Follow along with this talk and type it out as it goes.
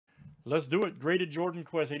Let's do it. Graded Jordan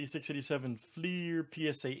Quest 8687 Fleer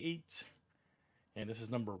PSA 8. And this is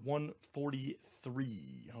number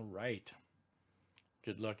 143. All right.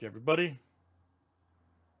 Good luck, everybody.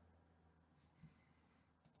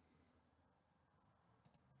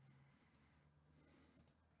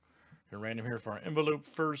 Random here for our envelope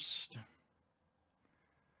first.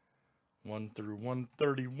 1 through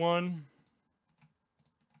 131.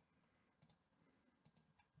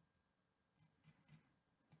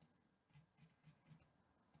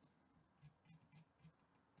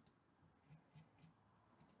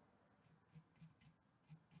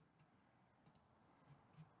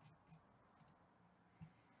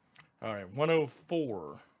 All right,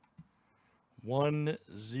 104.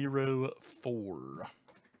 104.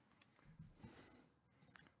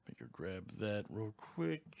 Figure grab that real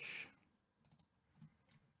quick.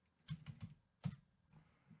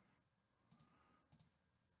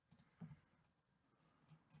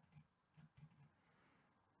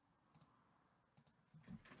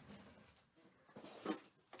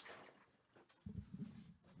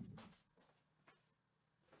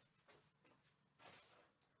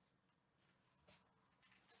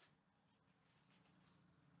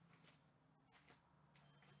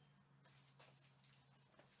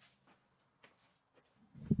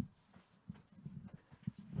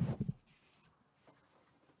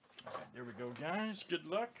 There we go, guys. Good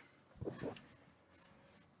luck.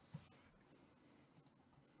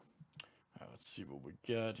 Let's see what we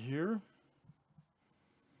got here.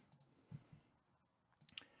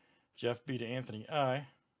 Jeff B to Anthony I.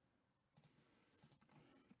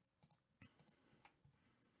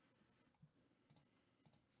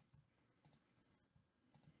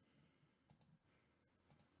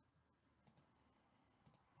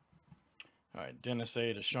 All right, Dennis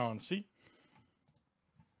A to Sean C.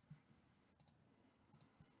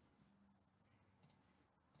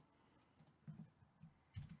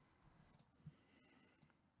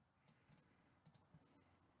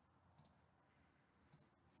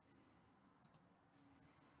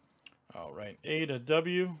 All right, A to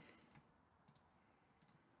W.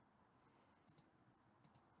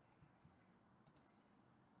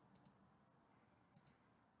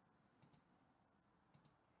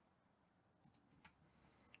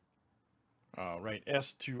 All right,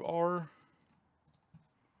 S to R.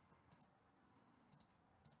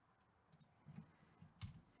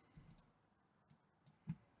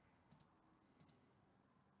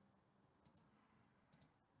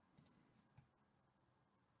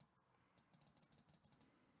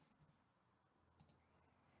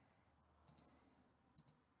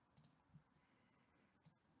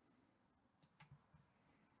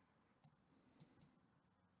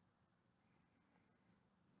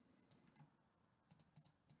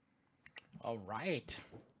 All right.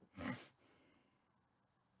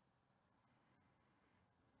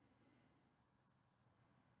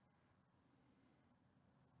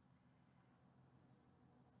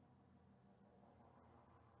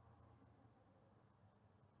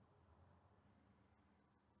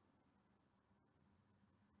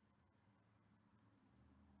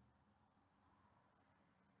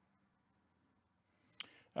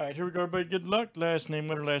 All right, here we go, everybody. Good luck. Last name,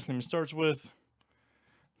 winner, last name starts with.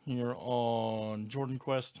 Here on Jordan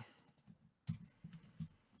Quest.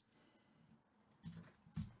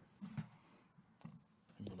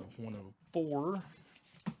 Number 104.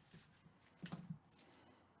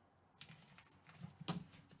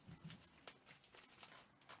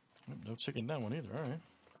 No checking that one either. All right.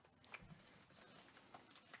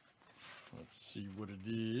 Let's see what it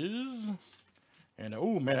is. And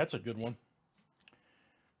oh man, that's a good one.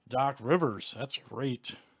 Doc Rivers. That's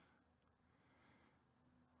great.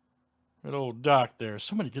 Good old Doc there.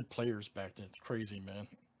 So many good players back then. It's crazy, man.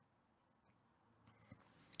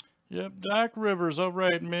 Yep, Doc Rivers. All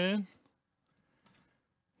right, man.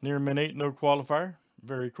 Near min 8, no qualifier.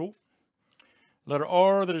 Very cool. Letter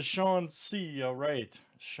R, that is Sean C. All right.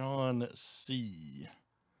 Sean C.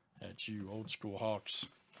 At you, old school Hawks.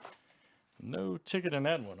 No ticket in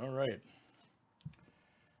that one. All right.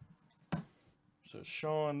 So,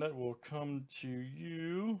 Sean, that will come to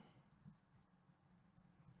you.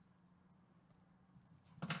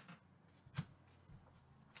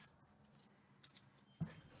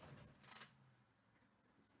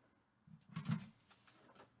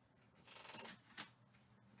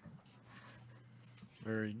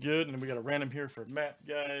 Very good. And we got a random here for Matt,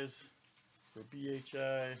 guys, for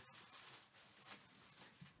BHI.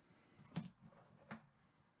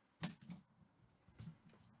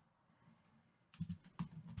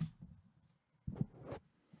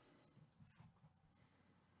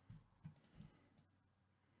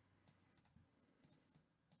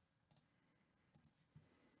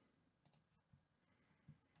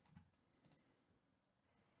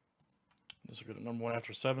 This will go to number 1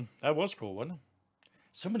 after 7. That was cool, wasn't it?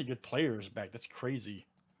 So many good players back. That's crazy.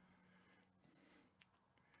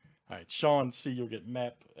 All right, Sean C, you'll get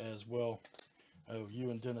map as well. Oh, you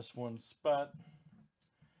and Dennis one spot.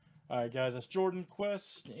 All right, guys, that's Jordan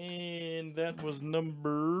Quest, and that was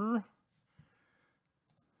number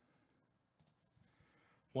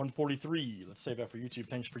 143. Let's save that for YouTube.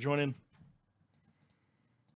 Thanks for joining.